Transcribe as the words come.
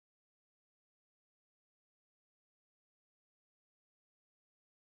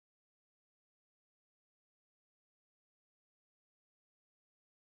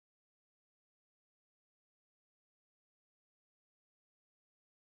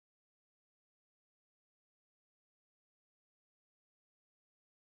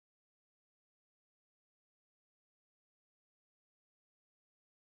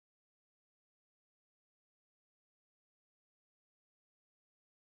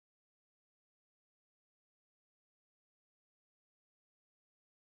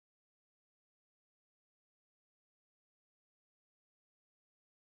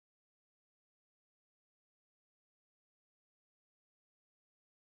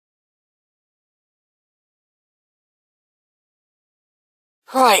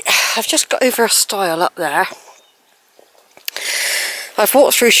Right, I've just got over a stile up there. I've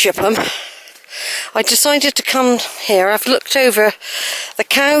walked through Shipham. I decided to come here. I've looked over. The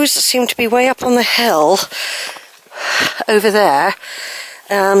cows seem to be way up on the hill over there,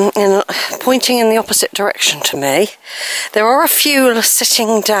 pointing in the opposite direction to me. There are a few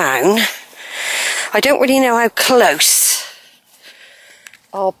sitting down. I don't really know how close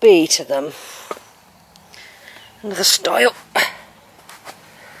I'll be to them. Another stile.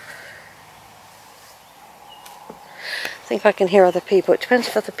 I think I can hear other people. It depends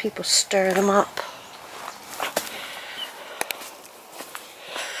if other people stir them up.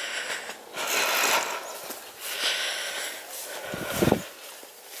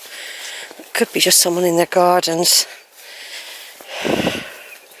 It could be just someone in their gardens.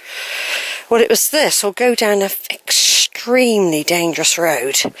 Well, it was this, or go down an extremely dangerous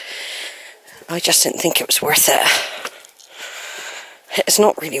road. I just didn't think it was worth it. It's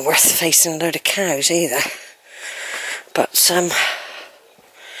not really worth facing a load of cows either. But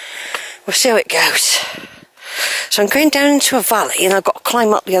we'll see how it goes. So I'm going down into a valley and I've got to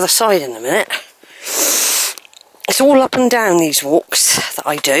climb up the other side in a minute. It's all up and down these walks that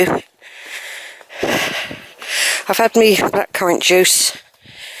I do. I've had me blackcurrant juice.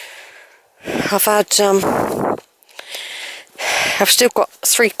 I've still got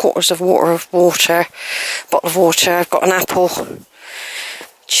 3/4 of water, bottle of water. I've got an apple,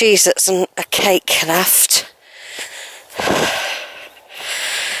 Cheez-Its and a cake left.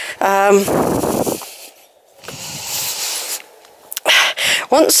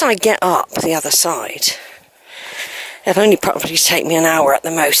 Once I get up the other side, it'll only probably take me an hour at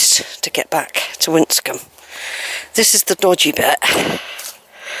the most to get back to Winscombe. This is the dodgy bit,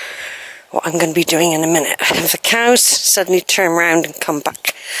 what I'm going to be doing in a minute. If the cows suddenly turn around and come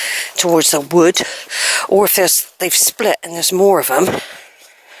back towards the wood, or if they've split and there's more of them,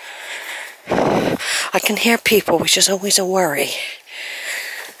 I can hear people, which is always a worry.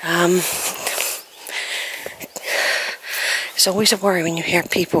 It's always a worry when you hear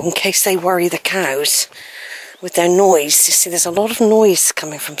people, in case they worry the cows with their noise. You see, there's a lot of noise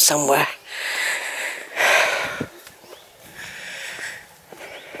coming from somewhere.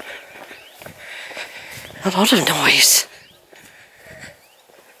 A lot of noise.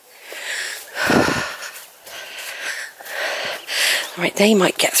 Right, they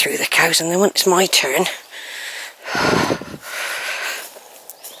might get through the cows, and then when it's my turn,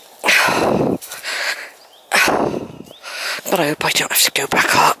 but I hope I don't have to go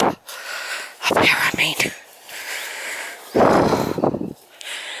back up here, I mean.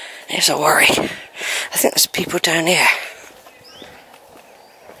 It's a worry. I think there's people down here.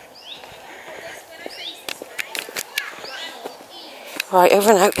 Right,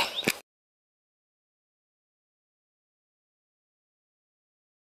 over and out.